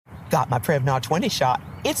Got my Prevnar 20 shot.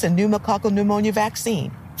 It's a pneumococcal pneumonia vaccine.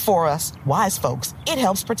 For us, wise folks, it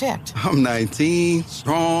helps protect. I'm 19,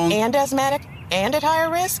 strong. And asthmatic, and at higher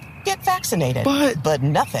risk. Get vaccinated. But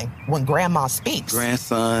nothing when grandma speaks.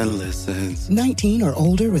 Grandson listens. 19 or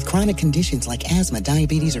older with chronic conditions like asthma,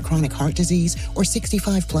 diabetes, or chronic heart disease, or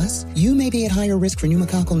 65 plus, you may be at higher risk for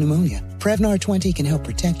pneumococcal pneumonia. Prevnar 20 can help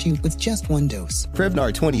protect you with just one dose.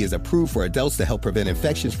 Prevnar 20 is approved for adults to help prevent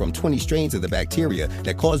infections from 20 strains of the bacteria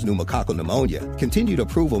that cause pneumococcal pneumonia. Continued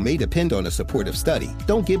approval may depend on a supportive study.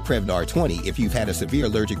 Don't get Prevnar 20 if you've had a severe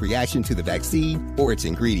allergic reaction to the vaccine or its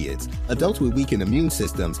ingredients. Adults with weakened immune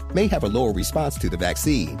systems may have a lower response to the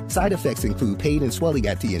vaccine. Side effects include pain and swelling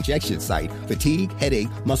at the injection site, fatigue, headache,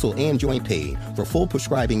 muscle, and joint pain. For full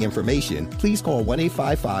prescribing information, please call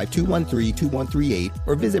 1-855-213-2138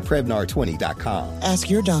 or visit Prevnar20.com. Ask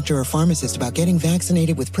your doctor or pharmacist about getting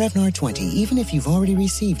vaccinated with Prevnar 20, even if you've already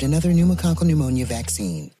received another pneumococcal pneumonia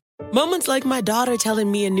vaccine. Moments like my daughter telling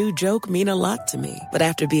me a new joke mean a lot to me. But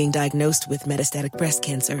after being diagnosed with metastatic breast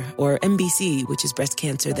cancer, or MBC, which is breast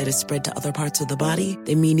cancer that is spread to other parts of the body,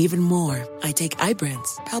 they mean even more. I take Ibrance,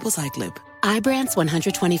 palbociclib. Ibrance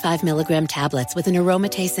 125 milligram tablets with an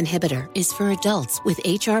aromatase inhibitor is for adults with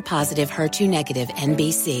HR-positive, HER2-negative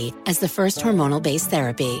MBC as the first hormonal-based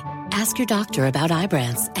therapy. Ask your doctor about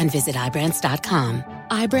Ibrance and visit Ibrance.com.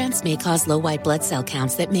 Ibrance may cause low white blood cell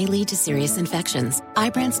counts that may lead to serious infections.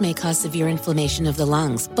 Ibrance may cause severe inflammation of the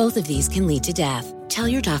lungs. Both of these can lead to death. Tell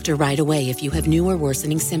your doctor right away if you have new or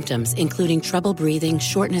worsening symptoms, including trouble breathing,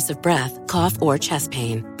 shortness of breath, cough, or chest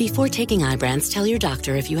pain. Before taking Ibrance, tell your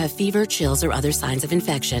doctor if you have fever, chills, or other signs of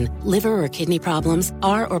infection, liver or kidney problems,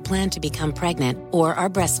 are or plan to become pregnant, or are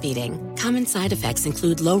breastfeeding. Common side effects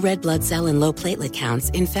include low red blood cell and low platelet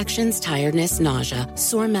counts, infections, tiredness, nausea,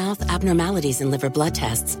 sore mouth, abnormalities in liver blood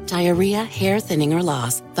tests, diarrhea, hair thinning or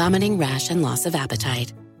loss, vomiting, rash, and loss of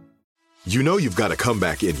appetite. You know you've got a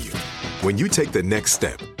comeback in you. When you take the next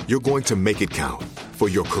step, you're going to make it count. For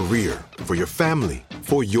your career, for your family,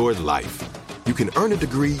 for your life. You can earn a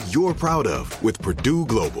degree you're proud of with Purdue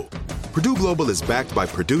Global. Purdue Global is backed by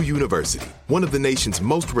Purdue University, one of the nation's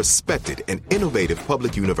most respected and innovative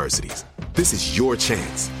public universities. This is your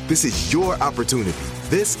chance. This is your opportunity.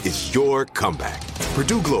 This is your comeback.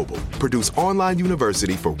 Purdue Global, Purdue's online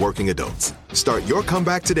university for working adults. Start your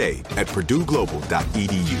comeback today at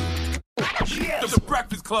purdueglobal.edu. Yeah, the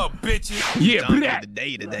Breakfast Club, bitches. Yeah, Donkey of the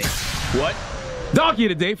day today. What? Donkey of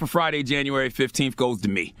the day for Friday, January 15th goes to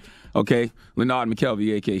me. Okay? Leonard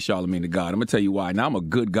McKelvey, a.k.a. Charlemagne the God. I'm going to tell you why. Now, I'm a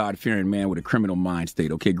good, God-fearing man with a criminal mind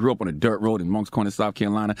state, okay? Grew up on a dirt road in Moncks Corner, South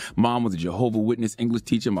Carolina. Mom was a Jehovah's Witness English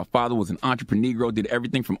teacher. My father was an entrepreneur, did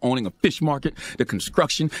everything from owning a fish market to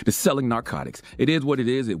construction to selling narcotics. It is what it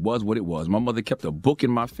is. It was what it was. My mother kept a book in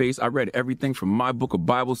my face. I read everything from my book of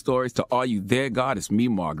Bible stories to Are You There, God? It's Me,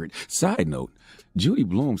 Margaret. Side note, Judy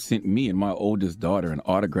Blume sent me and my oldest daughter an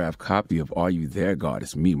autographed copy of Are You There, God?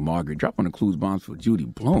 It's Me, Margaret. Drop on the clues bombs for Judy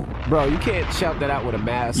Blume. Bro, you can't shout that out with a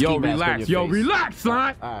mask. Yo, relax. Yo, relax,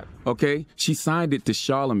 son. All right. Okay? She signed it to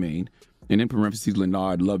Charlemagne, and in parentheses,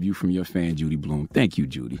 Leonard, love you from your fan, Judy Blume. Thank you,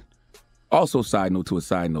 Judy. Also, side note to a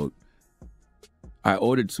side note, I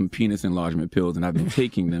ordered some penis enlargement pills, and I've been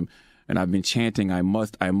taking them. And I've been chanting, I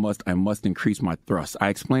must increase my thrust. I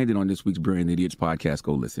explained it on this week's Brilliant Idiots podcast.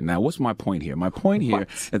 Go listen. Now, what's my point here? My point here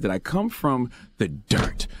is that I come from the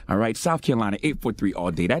dirt, all right? South Carolina, 843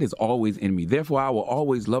 all day. That is always in me. Therefore, I will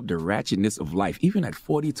always love the ratchetness of life. Even at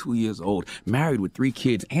 42 years old, married with 3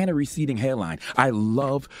 kids and a receding hairline, I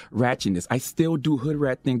love ratchetness. I still do hood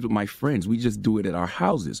rat things with my friends. We just do it at our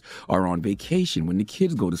houses or on vacation when the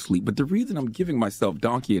kids go to sleep. But the reason I'm giving myself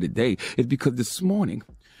donkey of the day is because this morning,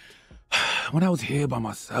 when I was here by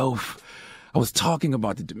myself, I was talking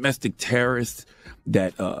about the domestic terrorists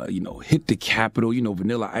that, hit the Capitol,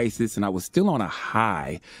 Vanilla Isis, and I was still on a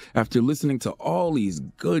high after listening to all these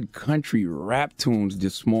good country rap tunes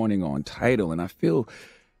this morning on Tidal, and I feel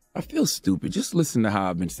stupid. Just listen to how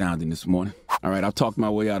I've been sounding this morning. All right, I've talked my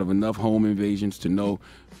way out of enough home invasions to know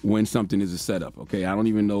when something is a setup, okay? I don't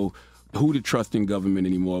even know who to trust in government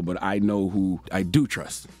anymore, but I know who I do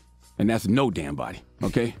trust, and that's no damn body,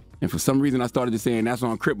 okay? And for some reason, I started to saying that's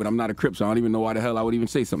on Crip, but I'm not a Crip, so I don't even know why the hell I would even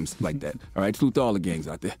say something like that. All right, salute to all the gangs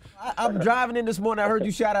out there. I'm driving in this morning. I heard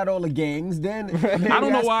you shout out all the gangs. Then I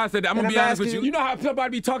don't know why I said that. I'm going to be honest with you. You know how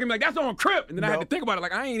somebody be talking like, that's on Crip. And then I had to think about it.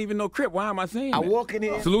 Like, I ain't even know Crip. Why am I saying that? I walk in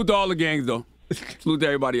here. Salute to all the gangs, though. Salute to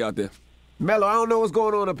everybody out there. Mello, I don't know what's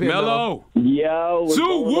going on up here. Mello. Yo.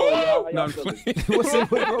 Sue, woo! No,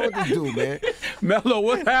 what's wrong with this dude, man? Mello,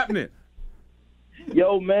 what's happening?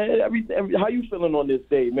 Yo, man, how you feeling on this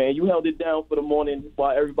day, man? You held it down for the morning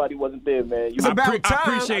while everybody wasn't there, man. It's about time.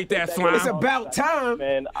 I appreciate that, Slime. It's about time.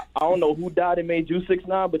 Man, I don't know who died and made you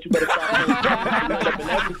 6'9", but you better stop.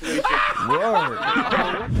 Word.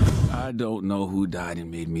 I don't know who died and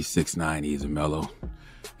made me 6'9" either, Mello.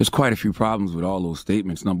 There's quite a few problems with all those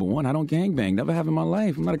statements. Number one, I don't gangbang. Never have in my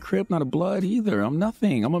life. I'm not a Crip, not a Blood either. I'm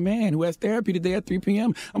nothing. I'm a man who has therapy today at 3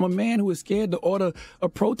 p.m. I'm a man who is scared to order a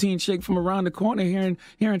protein shake from around the corner here in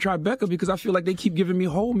Tribeca because I feel like they keep giving me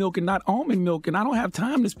whole milk and not almond milk, and I don't have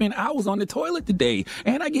time to spend hours on the toilet today.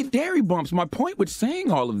 And I get dairy bumps. My point with saying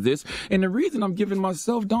all of this, and the reason I'm giving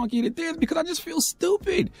myself Donkey of the Day is because I just feel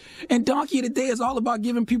stupid. And Donkey of the Day is all about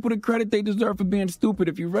giving people the credit they deserve for being stupid.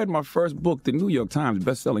 If you read my first book, the New York Times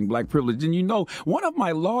bestselling Black Privilege, and you know, one of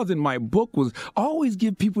my laws in my book was always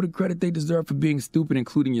give people the credit they deserve for being stupid,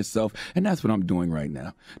 including yourself, and that's what I'm doing right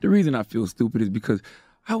now. The reason I feel stupid is because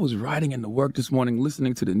I was riding into work this morning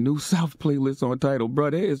listening to the New South playlist on Tidal.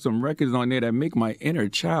 Bro, there is some records on there that make my inner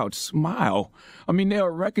child smile. I mean, there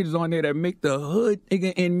are records on there that make the hood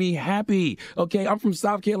in me happy. Okay, I'm from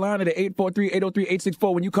South Carolina, the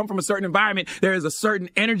 843-803-864. When you come from a certain environment, there is a certain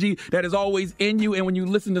energy that is always in you. And when you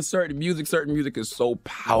listen to certain music is so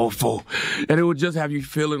powerful. And it will just have you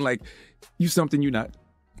feeling like you something you're not.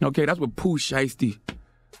 Okay, that's what Pooh Shiesty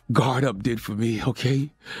Guard Up did for me, okay?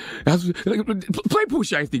 Play Pooh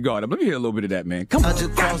Shiesty Guard Up. Let me hear a little bit of that, man. Come on. I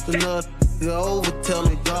just crossed another over, tell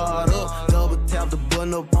me guard up. Double tap the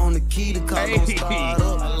button up on the key, the car gon' start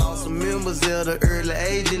up. I lost some members at the early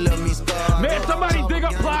age, they let me start. Man, somebody dig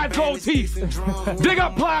up Plies gold teeth. Dig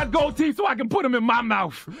up Plies gold teeth so I can put them in my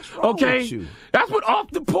mouth, okay? That's what Off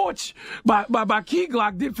the Porch by Key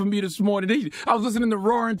Glock did for me this morning. I was listening to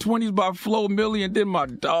Roaring 20s by Flo Milli, and then my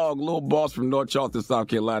dog, Lil Boss from North Charleston, South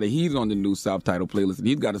Carolina, he's on the New South Title playlist, and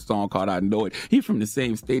he's got a song called I Know It. He's from the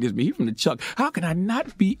same state as me. He's from the Chuck. How can I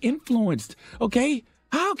not be influenced, okay?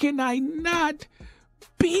 How can I not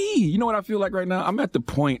be? You know what I feel like right now? I'm at the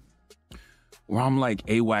point where I'm like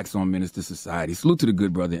AWACS on Minister Society. Salute to the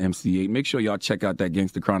good brother MC8. Make sure y'all check out that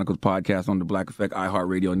Gangsta Chronicles podcast on the Black Effect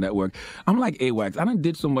iHeartRadio network. I'm like AWACS. I done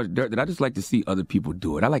did so much dirt that I just like to see other people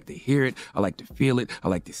do it. I like to hear it. I like to feel it. I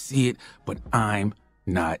like to see it. But I'm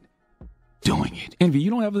not doing it. Envy, you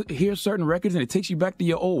don't ever hear certain records and it takes you back to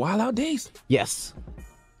your old Wild Out days? Yes.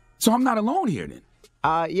 So I'm not alone here then?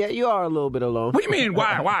 Yeah, you are a little bit alone. What do you mean,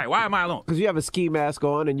 why? Why am I alone? Because you have a ski mask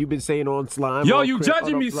on and you've been saying on Slime. Yo, on you Crip,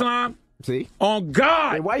 judging me, Slime. See? On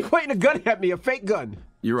God. Hey, why you pointing a gun at me? A fake gun.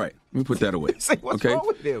 You're right. Let me put that away. Say, what's wrong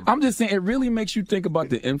with him? I'm just saying, it really makes you think about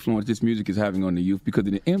the influence this music is having on the youth, because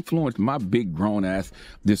it influenced my big grown ass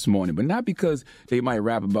this morning. But not because they might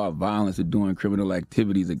rap about violence or doing criminal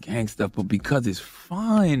activities or gang stuff, but because it's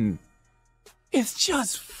fun. It's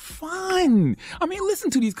just fun. I mean, listen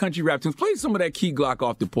to these country rap tunes. Play some of that Key Glock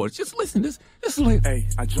Off the Porch. Just listen. This is like... Hey,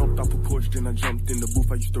 I jumped off the porch, then I jumped in the booth.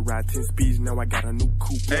 I used to ride 10 speeds, now I got a new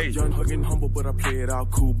coupe. Hey. Young, hugging, humble, but I play it all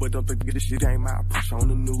cool. But don't think this shit ain't my push on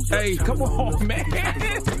the news. Hey, come on, man. Play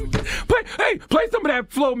some of that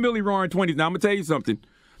Flo Milli Roaring 20s. Now, I'm going to tell you something.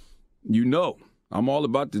 You know, I'm all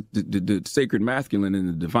about the sacred masculine and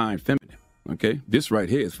the divine feminine. Okay, this right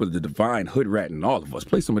here is for the divine hood rat in all of us.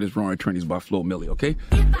 Play some of this Roaring 20s by Flo Milli, okay?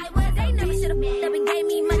 If I was, they never should have gave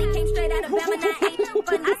me money, came straight out of Bama, now ain't no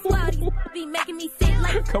fun. I swear these be making me sick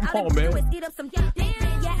like come on, man.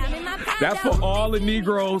 That's for all the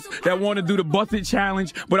Negroes that want to do the busted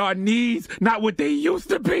challenge, but our knees not what they used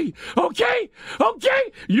to be. Okay?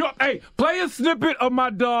 Hey, play a snippet of my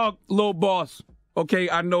dog, Lil Boss. Okay,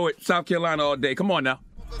 I know it. South Carolina all day. Come on now.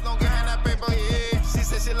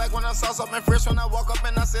 She like when I saw something fresh when I walk up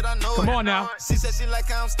and I said I know it. Come on now. She said she like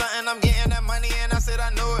how I'm stunting, I'm getting that money and I said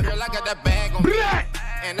I know it. Girl, I got that bag on me.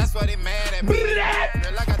 And that's why they mad at me. Girl,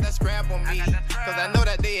 I got that scrap on me. Cause I know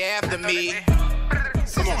that they after me.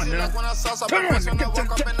 Come on now. Like when I saw something fresh when I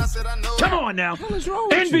walk up and I said I know it. Come on now.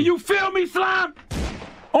 Envy, you feel me, Slime?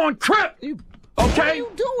 On Crip. Okay? What are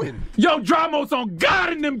you doing? Yo, Dramos on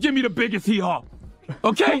God and them give me the biggest hee-haw.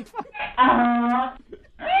 Okay?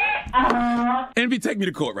 Envy, take me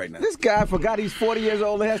to court right now. This guy forgot he's 40 years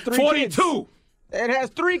old and has 3 kids. 42. And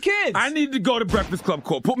has 3 kids. I need to go to Breakfast Club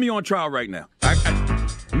court. Put me on trial right now.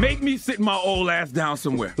 Make me sit my old ass down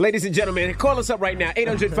somewhere. Ladies and gentlemen, call us up right now,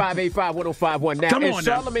 800-585-1051. Now, come on it's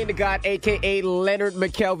Charlamagne the God, a.k.a. Leonard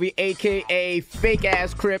McKelvey, a.k.a.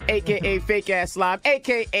 Fake-Ass Crip, a.k.a. Fake-Ass Slime,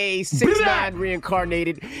 a.k.a. 6ix9ine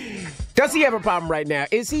Reincarnated. Does he have a problem right now?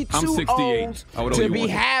 Is he I'm too 68. old to be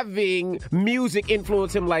having music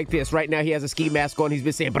influence him like this? Right now, he has a ski mask on. He's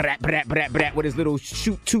been saying brat, brat, brat, brat with his little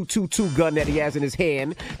shoot 222 gun that he has in his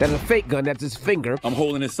hand. That's a fake gun. That's his finger. I'm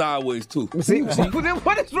holding it sideways, too. See?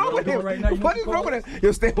 What is wrong with him? What is wrong with him?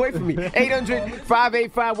 Yo, stay away from me.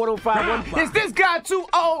 800-585-1051. Is this guy too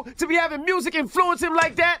old to be having music influence him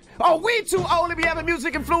like that? Are we too old to be having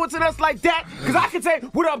music influencing us like that? Because I can say,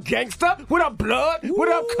 what up, gangsta? What up, blood? What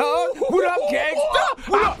up, cuz? What up, gangsta?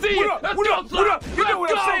 What up? What up? What up? What up? You know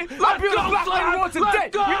what I'm saying? I'll be on the block later on today.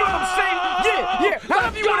 You know what I'm saying? Yeah.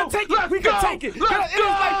 However you want to take it, we can take it. It is like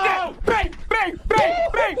that. Bang, bang, bang,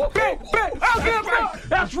 bang, bang, bang.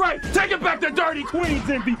 That's right. Take it back to Dirty Queens,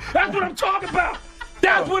 Envy. That's what I'm talking about.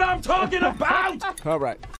 That's what I'm talking about. All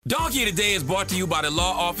right. Donkey of the Day is brought to you by the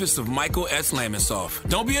law office of Michael S. Lamonsoff.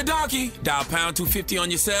 Don't be a donkey. Dial pound 250 on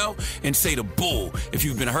your cell and say the bull if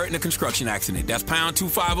you've been hurt in a construction accident. That's pound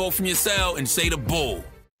 250 from your cell and say the bull.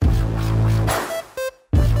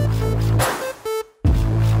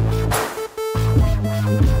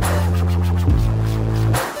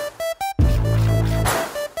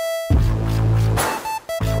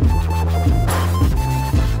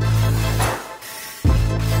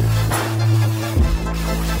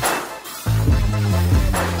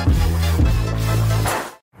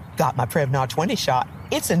 Got my Prevnar 20 shot.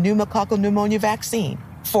 It's a pneumococcal pneumonia vaccine.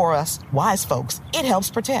 For us, wise folks, it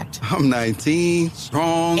helps protect. I'm 19,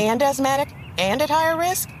 strong. And asthmatic, and at higher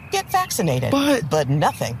risk? Get vaccinated. But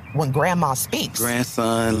nothing when grandma speaks.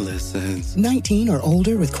 Grandson listens. 19 or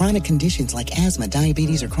older with chronic conditions like asthma,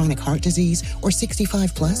 diabetes, or chronic heart disease, or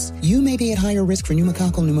 65 plus, you may be at higher risk for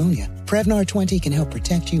pneumococcal pneumonia. Prevnar 20 can help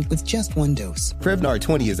protect you with just one dose. Prevnar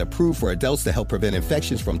 20 is approved for adults to help prevent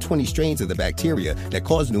infections from 20 strains of the bacteria that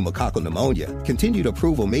cause pneumococcal pneumonia. Continued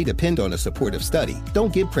approval may depend on a supportive study.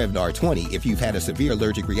 Don't give Prevnar 20 if you've had a severe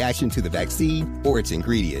allergic reaction to the vaccine or its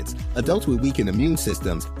ingredients. Adults with weakened immune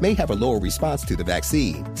systems may have a lower response to the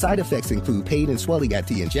vaccine. Side effects include pain and swelling at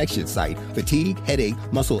the injection site, fatigue, headache,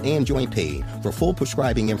 muscle, and joint pain. For full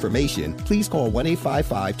prescribing information, please call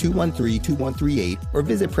 1-855-213-2138 or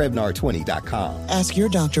visit Prevnar20.com. Ask your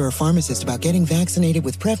doctor or pharmacist about getting vaccinated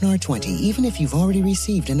with Prevnar 20, even if you've already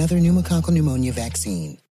received another pneumococcal pneumonia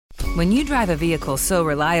vaccine. When you drive a vehicle so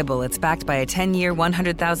reliable it's backed by a 10-year,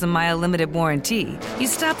 100,000-mile limited warranty, you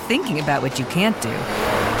stop thinking about what you can't do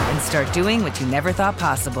and start doing what you never thought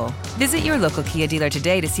possible. Visit your local Kia dealer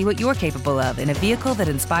today to see what you're capable of in a vehicle that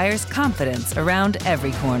inspires confidence around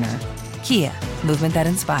every corner. Kia, movement that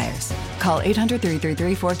inspires. Call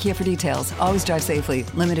 800-333-4KIA for details. Always drive safely.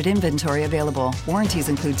 Limited inventory available. Warranties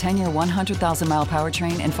include 10-year 100,000-mile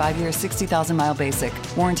powertrain and 5-year 60,000-mile basic.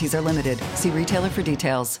 Warranties are limited. See retailer for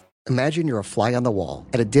details. Imagine you're a fly on the wall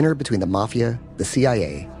at a dinner between the mafia, the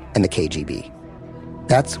CIA, and the KGB.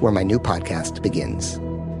 That's where my new podcast begins.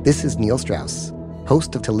 This is Neil Strauss,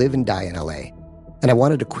 host of To Live and Die in LA. And I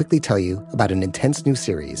wanted to quickly tell you about an intense new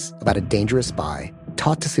series about a dangerous spy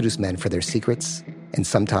taught to seduce men for their secrets and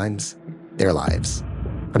sometimes their lives.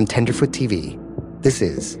 From Tenderfoot TV, this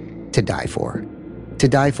is To Die For. To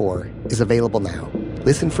Die For is available now.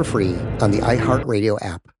 Listen for free on the iHeartRadio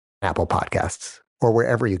app, Apple Podcasts, or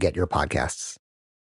wherever you get your podcasts.